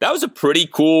that was a pretty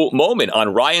cool moment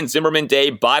on Ryan Zimmerman Day,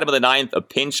 bottom of the 9th, a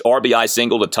pinch RBI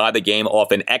single to tie the game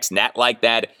off an ex-Nat like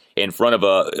that in front of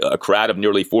a crowd of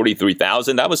nearly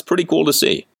 43,000. That was pretty cool to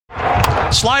see.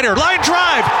 Slider, line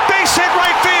drive, base hit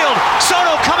right field.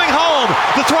 Soto coming home.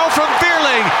 The throw from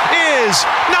Bierling is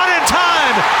not in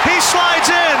time. He slides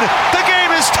in. The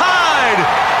game is tied.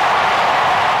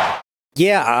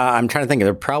 Yeah, I'm trying to think.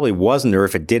 There probably wasn't, or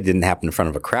if it didn't happen in front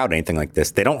of a crowd, anything like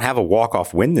this. They don't have a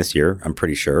walk-off win this year, I'm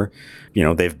pretty sure.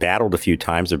 They've battled a few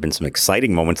times. There have been some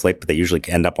exciting moments late, but they usually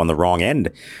end up on the wrong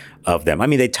end of them. I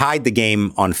mean, they tied the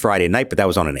game on Friday night, but that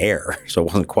was on an air, so it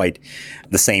wasn't quite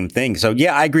the same thing. So,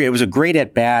 yeah, I agree. It was a great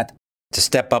at-bat to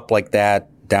step up like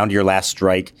that, down to your last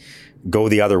strike, go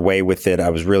the other way with it. I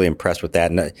was really impressed with that.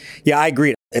 And yeah, I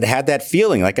agree. It had that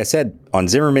feeling, like I said, on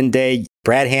Zimmerman Day,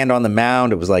 Brad Hand on the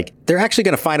mound. It was like, they're actually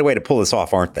going to find a way to pull this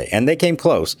off, aren't they? And they came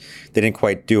close. They didn't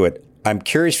quite do it. I'm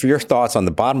curious for your thoughts on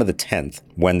the bottom of the 10th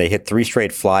when they hit 3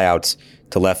 straight flyouts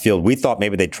to left field. We thought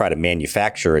maybe they'd try to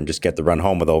manufacture and just get the run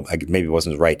home, although maybe it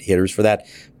wasn't the right hitters for that.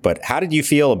 But how did you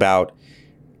feel about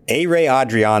A-Ray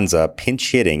Adrianza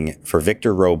pinch hitting for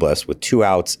Victor Robles with 2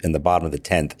 outs in the bottom of the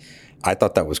 10th? I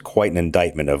thought that was quite an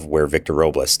indictment of where Victor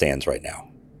Robles stands right now.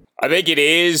 I think it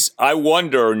is. I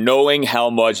wonder, knowing how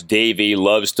much Davey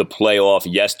loves to play off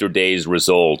yesterday's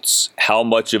results, how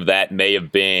much of that may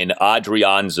have been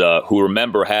Adrianza, who,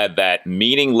 remember, had that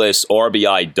meaningless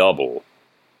RBI double.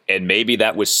 And maybe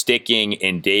that was sticking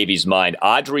in Davey's mind.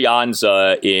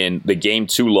 Adrianza, in the Game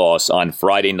 2 loss on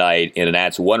Friday night in an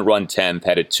Nats 1-run 10th,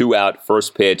 had a 2-out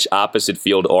first pitch, opposite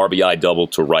field RBI double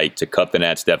to right to cut the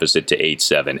Nats deficit to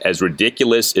 8-7. As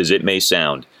ridiculous as it may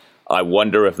sound, I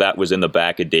wonder if that was in the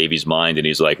back of Davey's mind, and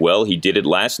he's like, well, he did it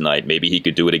last night. Maybe he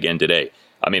could do it again today.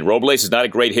 I mean, Robles is not a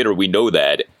great hitter. We know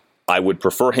that. I would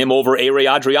prefer him over A-Ray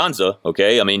Adrianza,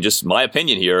 okay? I mean, just my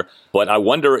opinion here. But I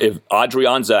wonder if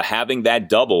Adrianza having that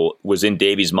double was in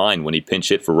Davey's mind when he pinch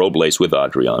hit for Robles with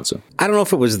Adrianza. I don't know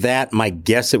if it was that. My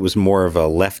guess, it was more of a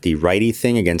lefty-righty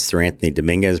thing against Sir Anthony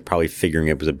Dominguez, probably figuring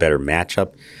it was a better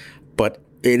matchup. But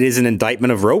it is an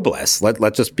indictment of Robles.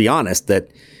 Let's just be honest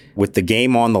that with the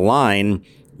game on the line,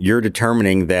 you're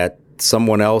determining that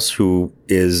someone else who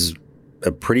is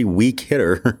a pretty weak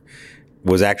hitter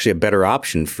was actually a better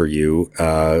option for you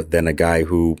than a guy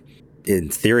who, in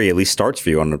theory, at least starts for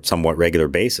you on a somewhat regular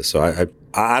basis. So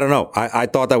I don't know. I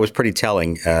thought that was pretty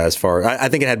telling as far. I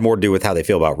think it had more to do with how they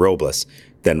feel about Robles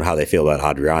than how they feel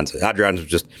about Adrianza. Adrianza was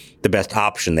just the best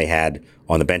option they had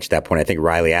on the bench at that point. I think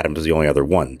Riley Adams was the only other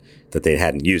one that they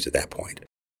hadn't used at that point.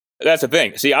 That's the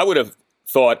thing. See, I would have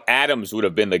thought Adams would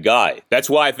have been the guy. That's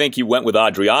why I think he went with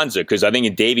Adrianza, because I think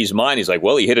in Davey's mind, he's like,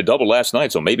 well, he hit a double last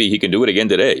night, so maybe he can do it again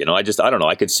today. I don't know.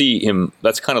 I could see him.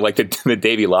 That's kind of like the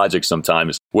Davey logic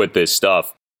sometimes with this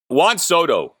stuff. Juan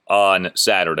Soto on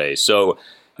Saturday. So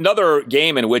another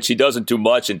game in which he doesn't do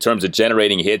much in terms of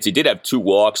generating hits. He did have 2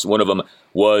 walks. One of them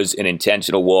was an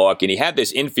intentional walk, and he had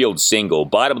this infield single.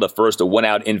 Bottom of the first, a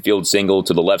 1-out infield single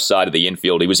to the left side of the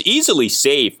infield. He was easily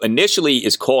safe. Initially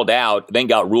is called out, then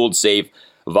got ruled safe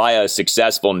via a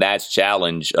successful Nats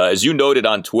challenge. As you noted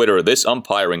on Twitter, this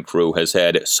umpiring crew has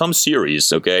had some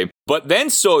series, okay? But then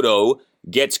Soto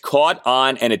gets caught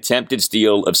on an attempted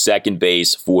steal of second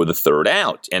base for the 3rd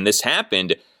out. And this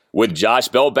happened with Josh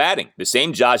Bell batting. The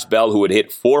same Josh Bell who had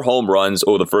hit 4 home runs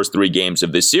over the first 3 games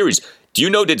of this series. Do you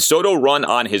know, did Soto run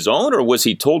on his own, or was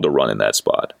he told to run in that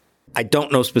spot? I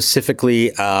don't know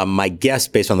specifically. My guess,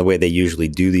 based on the way they usually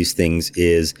do these things,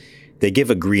 is they give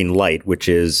a green light, which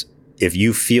is if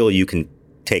you feel you can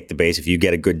take the base, if you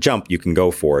get a good jump, you can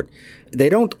go for it. They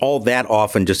don't all that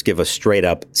often just give a straight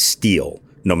up steal,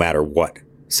 no matter what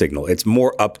signal. It's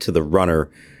more up to the runner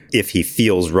if he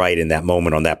feels right in that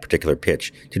moment on that particular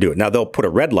pitch to do it. Now, they'll put a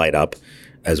red light up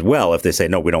as well if they say,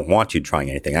 no, we don't want you trying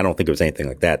anything. I don't think it was anything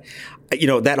like that. You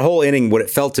know, that whole inning, what it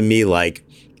felt to me like,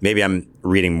 maybe I'm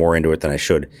reading more into it than I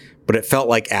should, but it felt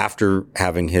like after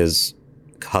having his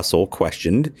hustle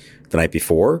questioned the night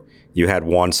before, you had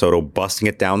Juan Soto busting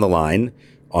it down the line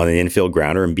on an infield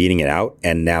grounder and beating it out,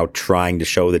 and now trying to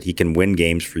show that he can win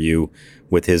games for you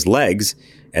with his legs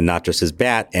and not just his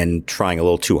bat, and trying a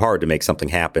little too hard to make something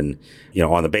happen, you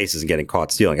know, on the bases and getting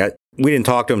caught stealing. We didn't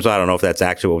talk to him, so I don't know if that's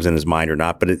actually what was in his mind or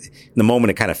not, but in the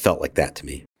moment, it kind of felt like that to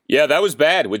me. Yeah, that was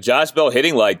bad with Josh Bell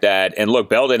hitting like that. And look,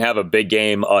 Bell didn't have a big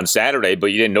game on Saturday, but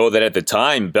you didn't know that at the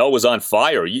time. Bell was on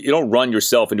fire. You don't run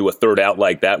yourself into a third out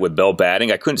like that with Bell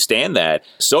batting. I couldn't stand that.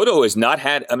 Soto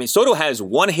Soto has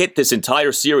 1 hit this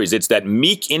entire series. It's that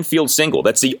meek infield single.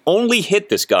 That's the only hit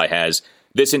this guy has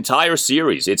this entire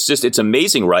series. It's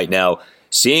amazing right now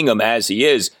seeing him as he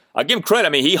is. I'll give him credit. I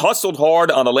mean, he hustled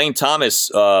hard on the Lane Thomas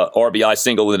RBI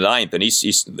single in the 9th,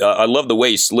 and I love the way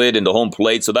he slid into home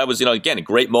plate. So that was, again, a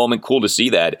great moment. Cool to see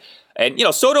that. And,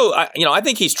 Soto, I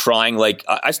think he's trying. Like,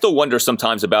 I still wonder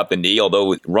sometimes about the knee,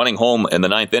 although running home in the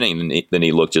 9th inning, the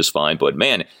knee looked just fine. But,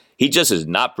 man, he just is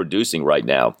not producing right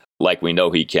now like we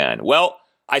know he can. Well,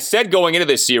 I said going into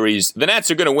this series, the Nats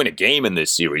are going to win a game in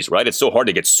this series, right? It's so hard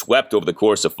to get swept over the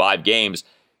course of 5 games.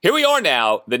 Here we are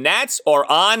now. The Nats are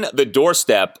on the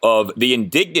doorstep of the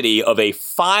indignity of a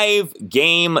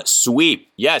 5-game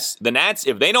sweep. Yes, the Nats,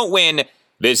 if they don't win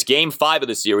this Game 5 of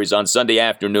the series on Sunday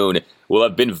afternoon, will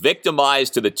have been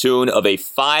victimized to the tune of a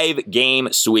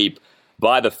 5-game sweep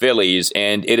by the Phillies.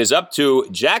 And it is up to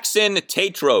Jackson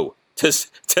Tatro to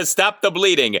stop the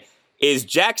bleeding. Is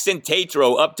Jackson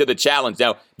Tatro up to the challenge?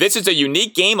 Now, this is a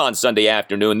unique game on Sunday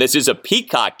afternoon. This is a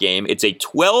Peacock game. It's a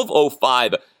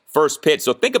 12:05 first pitch.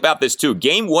 So think about this, too.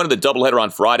 Game 1 of the doubleheader on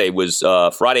Friday was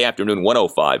Friday afternoon,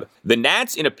 1:05. The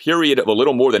Nats, in a period of a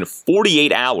little more than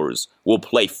 48 hours, will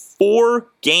play 4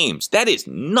 games. That is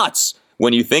nuts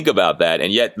when you think about that.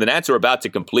 And yet the Nats are about to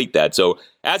complete that. So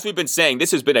as we've been saying, this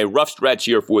has been a rough stretch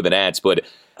here for the Nats. But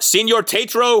Senor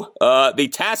Tatro, the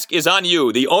task is on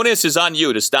you. The onus is on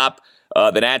you to stop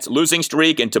the Nats' losing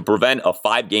streak and to prevent a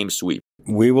 5-game sweep.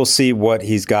 We will see what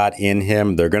he's got in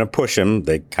him. They're going to push him.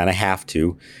 They kind of have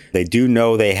to. They do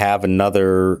know they have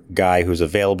another guy who's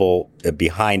available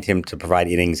behind him to provide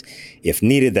innings if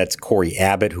needed. That's Corey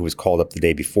Abbott, who was called up the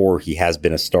day before. He has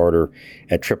been a starter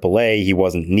at AAA. He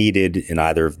wasn't needed in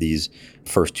either of these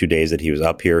first 2 days that he was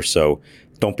up here. So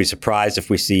don't be surprised if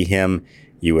we see him.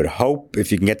 You would hope,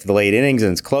 if you can get to the late innings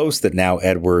and it's close, that now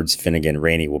Edwards, Finnegan,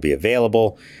 Rainey will be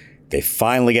available. They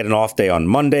finally get an off day on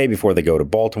Monday before they go to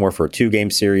Baltimore for a 2-game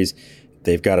series.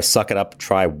 They've got to suck it up,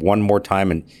 try one more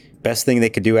time. And best thing they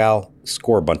could do, Al,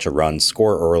 score a bunch of runs,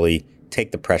 score early,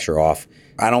 take the pressure off.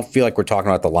 I don't feel like we're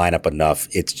talking about the lineup enough.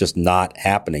 It's just not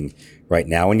happening right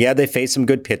now. And yeah, they face some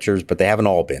good pitchers, but they haven't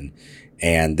all been.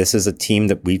 And this is a team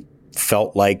that we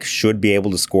felt like should be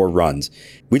able to score runs.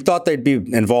 We thought they'd be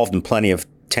involved in plenty of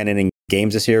 10-inning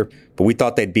games this year, but we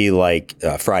thought they'd be like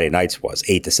Friday nights was,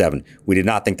 8-7. We did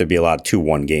not think there'd be a lot of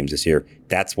 2-1 games this year.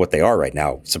 That's what they are right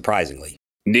now, surprisingly.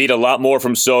 Need a lot more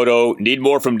from Soto. Need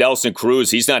more from Nelson Cruz.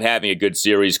 He's not having a good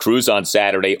series. Cruz on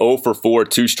Saturday, 0 for 4,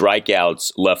 2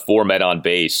 strikeouts, left 4 men on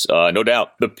base. No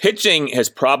doubt. The pitching has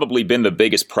probably been the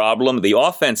biggest problem. The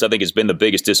offense, I think, has been the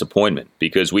biggest disappointment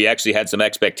because we actually had some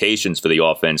expectations for the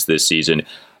offense this season,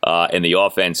 and the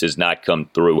offense has not come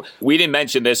through. We didn't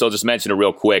mention this. I'll just mention it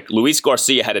real quick. Luis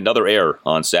Garcia had another error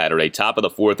on Saturday. Top of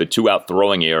the 4th, a 2-out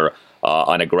throwing error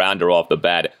on a grounder off the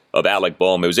bat of Alec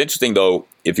Boehm. It was interesting, though,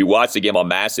 if you watch the game on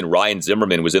MASN, Ryan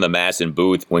Zimmerman was in the MASN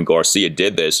booth when Garcia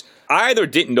did this. I either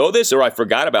didn't know this or I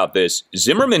forgot about this.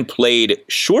 Zimmerman played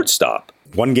shortstop.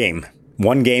 One game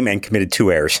and committed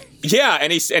 2 errors. Yeah,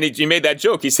 and he made that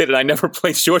joke. He said, and I never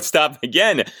played shortstop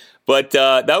again. But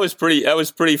that was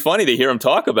pretty funny to hear him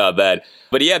talk about that.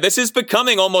 But yeah, this is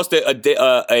becoming almost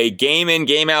a game in,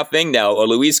 game out thing now. A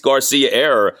Luis Garcia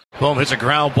error. Boom hits a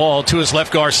ground ball to his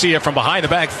left. Garcia from behind the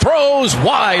back throws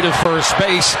wide of first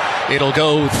base. It'll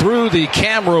go through the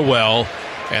camera well,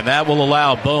 and that will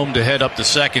allow Boehm to head up to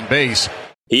second base.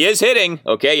 He is hitting.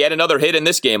 Okay, he had another hit in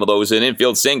this game, although it was an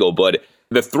infield single. But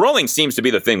The throwing seems to be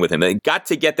the thing with him. They got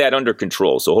to get that under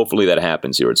control. So hopefully that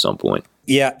happens here at some point.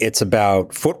 Yeah, it's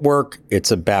about footwork.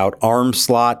 It's about arm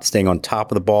slot, staying on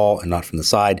top of the ball and not from the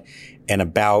side, and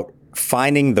about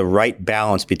finding the right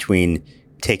balance between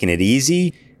taking it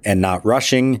easy and not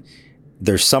rushing.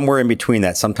 There's somewhere in between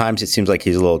that. Sometimes it seems like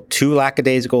he's a little too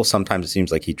lackadaisical. Sometimes it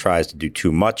seems like he tries to do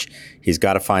too much. He's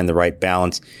got to find the right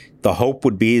balance. The hope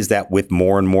would be is that with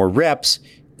more and more reps,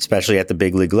 especially at the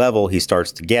big league level, he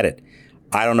starts to get it.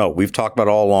 I don't know. We've talked about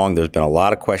it all along. There's been a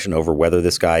lot of question over whether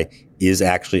this guy is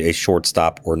actually a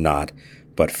shortstop or not.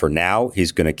 But for now,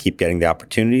 he's going to keep getting the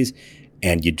opportunities.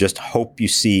 And you just hope you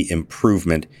see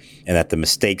improvement and that the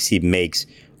mistakes he makes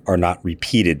are not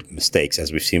repeated mistakes,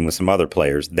 as we've seen with some other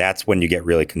players. That's when you get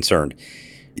really concerned.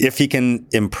 If he can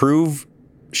improve,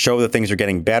 show that things are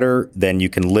getting better, then you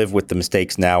can live with the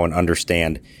mistakes now and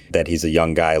understand that he's a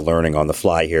young guy learning on the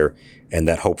fly here, and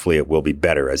that hopefully it will be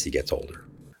better as he gets older.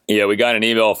 Yeah, we got an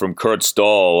email from Kurt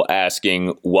Stahl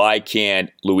asking, why can't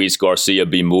Luis Garcia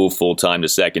be moved full-time to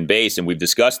second base? And we've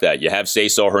discussed that. You have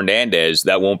Cesar Hernandez.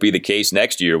 That won't be the case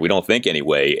next year, we don't think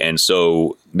anyway. And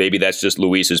so maybe that's just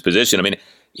Luis's position. I mean,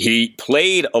 he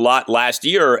played a lot last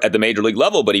year at the major league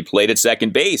level, but he played at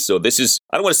second base. So this is,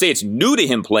 I don't want to say it's new to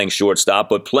him playing shortstop,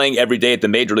 but playing every day at the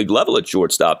major league level at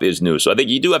shortstop is new. So I think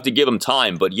you do have to give him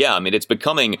time. But yeah, I mean, it's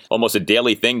becoming almost a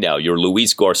daily thing now, your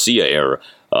Luis Garcia era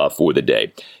for the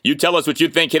day. You tell us what you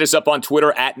think. Hit us up on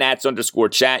Twitter at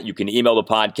Nats_chat. You can email the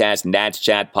podcast,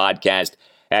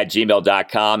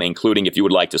 natschatpodcast@gmail.com, including if you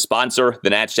would like to sponsor the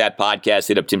Nats Chat Podcast,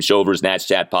 hit up Tim Shover's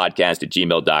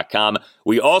natschatpodcast@gmail.com.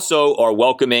 We also are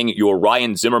welcoming your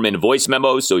Ryan Zimmerman voice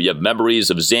memos, so you have memories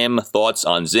of Zim, thoughts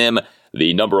on Zim,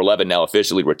 the number 11 now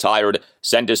officially retired.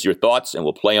 Send us your thoughts, and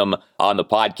we'll play them on the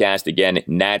podcast. Again,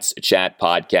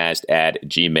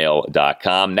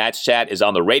 natschatpodcast@gmail.com. Nats Chat is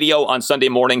on the radio on Sunday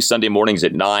mornings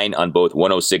at 9 on both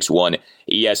 106.1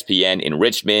 ESPN in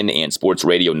Richmond and Sports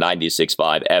Radio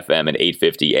 96.5 FM and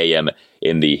 850 AM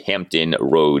in the Hampton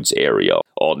Roads area.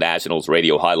 All Nationals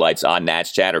radio highlights on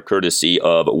Nats Chat are courtesy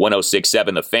of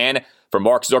 106.7 The Fan. For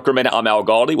Mark Zuckerman, I'm Al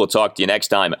Galdi. We'll talk to you next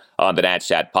time on the Nats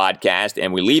Chat Podcast.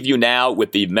 And we leave you now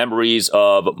with the memories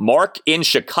of Mark in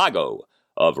Chicago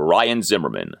of Ryan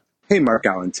Zimmerman. Hey, Mark,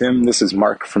 Al, and Tim. This is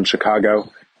Mark from Chicago.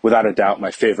 Without a doubt,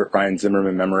 my favorite Ryan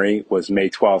Zimmerman memory was May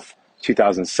 12th,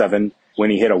 2007, when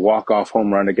he hit a walk-off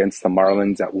home run against the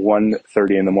Marlins at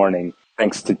 1:30 in the morning,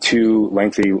 thanks to 2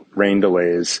 lengthy rain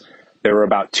delays. There were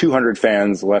about 200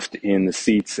 fans left in the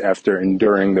seats after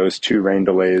enduring those 2 rain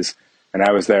delays. And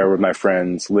I was there with my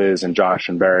friends, Liz and Josh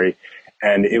and Barry.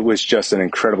 And it was just an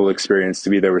incredible experience to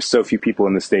be there. Were so few people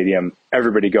in the stadium,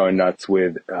 everybody going nuts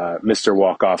with Mr.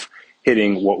 Walkoff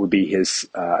hitting what would be his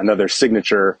another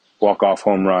signature walk-off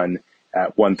home run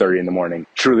at 1:30 in the morning.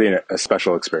 Truly a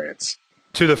special experience.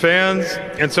 To the fans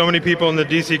and so many people in the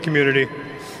D.C. community,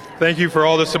 thank you for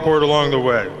all the support along the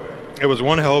way. It was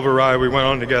one hell of a ride we went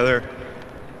on together,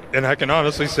 and I can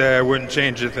honestly say I wouldn't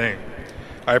change a thing.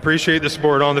 I appreciate the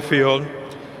support on the field,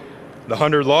 the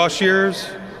 100 loss years,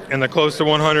 and the close to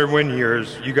 100 win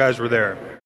years. You guys were there.